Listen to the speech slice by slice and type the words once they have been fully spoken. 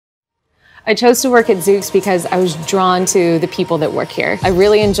I chose to work at Zoox because I was drawn to the people that work here. I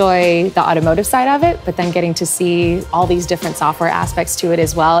really enjoy the automotive side of it, but then getting to see all these different software aspects to it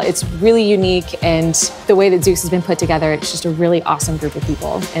as well. It's really unique, and the way that Zoox has been put together, it's just a really awesome group of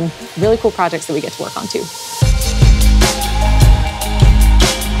people and really cool projects that we get to work on too.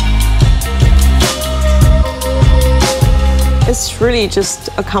 It's really just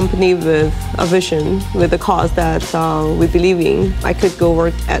a company with a vision, with a cause that we believe in. I could go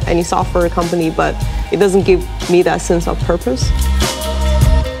work at any software company, but it doesn't give me that sense of purpose.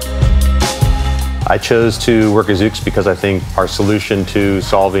 I chose to work at Zoox because I think our solution to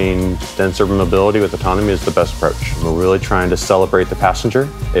solving dense urban mobility with autonomy is the best approach. We're really trying to celebrate the passenger.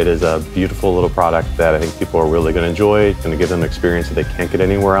 It is a beautiful little product that I think people are really going to enjoy. It's going to give them an experience that they can't get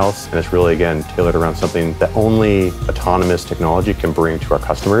anywhere else. And it's really, again, tailored around something that only autonomous technology can bring to our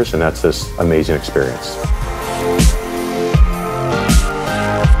customers, and that's this amazing experience.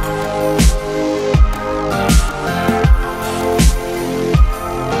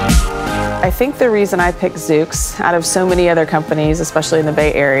 I think the reason I picked Zoox out of so many other companies, especially in the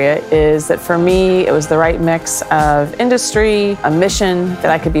Bay Area, is that for me, it was the right mix of industry, a mission that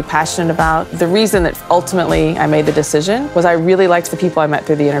I could be passionate about. The reason that ultimately I made the decision was I really liked the people I met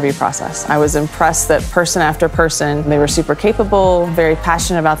through the interview process. I was impressed that person after person, they were super capable, very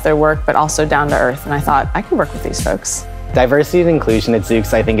passionate about their work, but also down to earth. And I thought, I can work with these folks. Diversity and inclusion at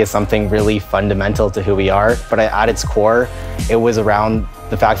Zoox, I think, is something really fundamental to who we are. But at its core, it was around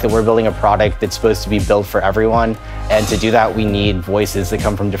the fact that we're building a product that's supposed to be built for everyone. And to do that, we need voices that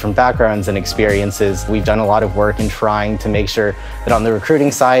come from different backgrounds and experiences. We've done a lot of work in trying to make sure that on the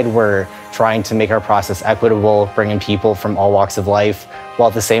recruiting side, we're trying to make our process equitable, bringing people from all walks of life, while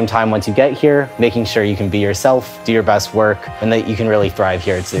at the same time, once you get here, making sure you can be yourself, do your best work, and that you can really thrive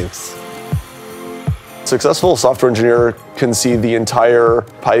here at Zoox. Successful software engineer can see the entire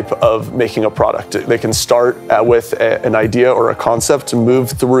pipe of making a product. They can start with an idea or a concept,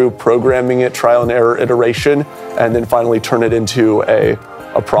 move through programming it, trial and error iteration, and then finally turn it into a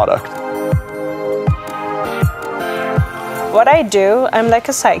product. What I do, I'm like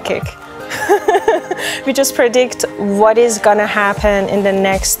a psychic. We just predict what is gonna happen in the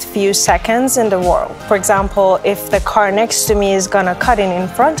next few seconds in the world. For example, if the car next to me is gonna cut in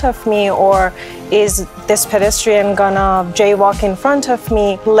front of me, or is this pedestrian gonna jaywalk in front of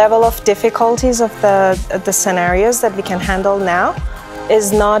me, level of difficulties of the scenarios that we can handle now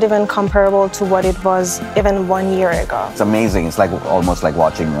is not even comparable to what it was even 1 year ago. It's amazing. It's like almost like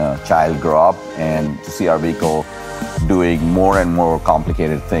watching a child grow up, and to see our vehicle doing more and more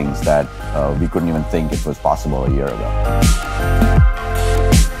complicated things that we couldn't even think it was possible a year ago.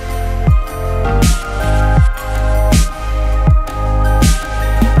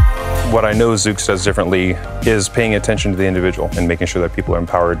 What I know Zoox does differently is paying attention to the individual and making sure that people are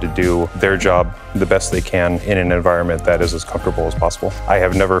empowered to do their job the best they can in an environment that is as comfortable as possible. I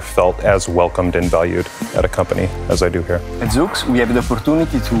have never felt as welcomed and valued at a company as I do here. At Zoox, we have the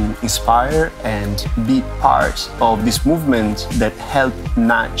opportunity to inspire and be part of this movement that help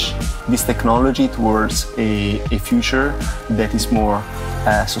nudge this technology towards a future that is more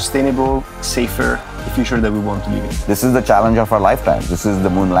sustainable, safer, the future that we want to live in. This is the challenge of our lifetime. This is the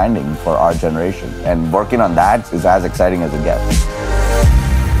moon landing for our generation. And working on that is as exciting as it gets.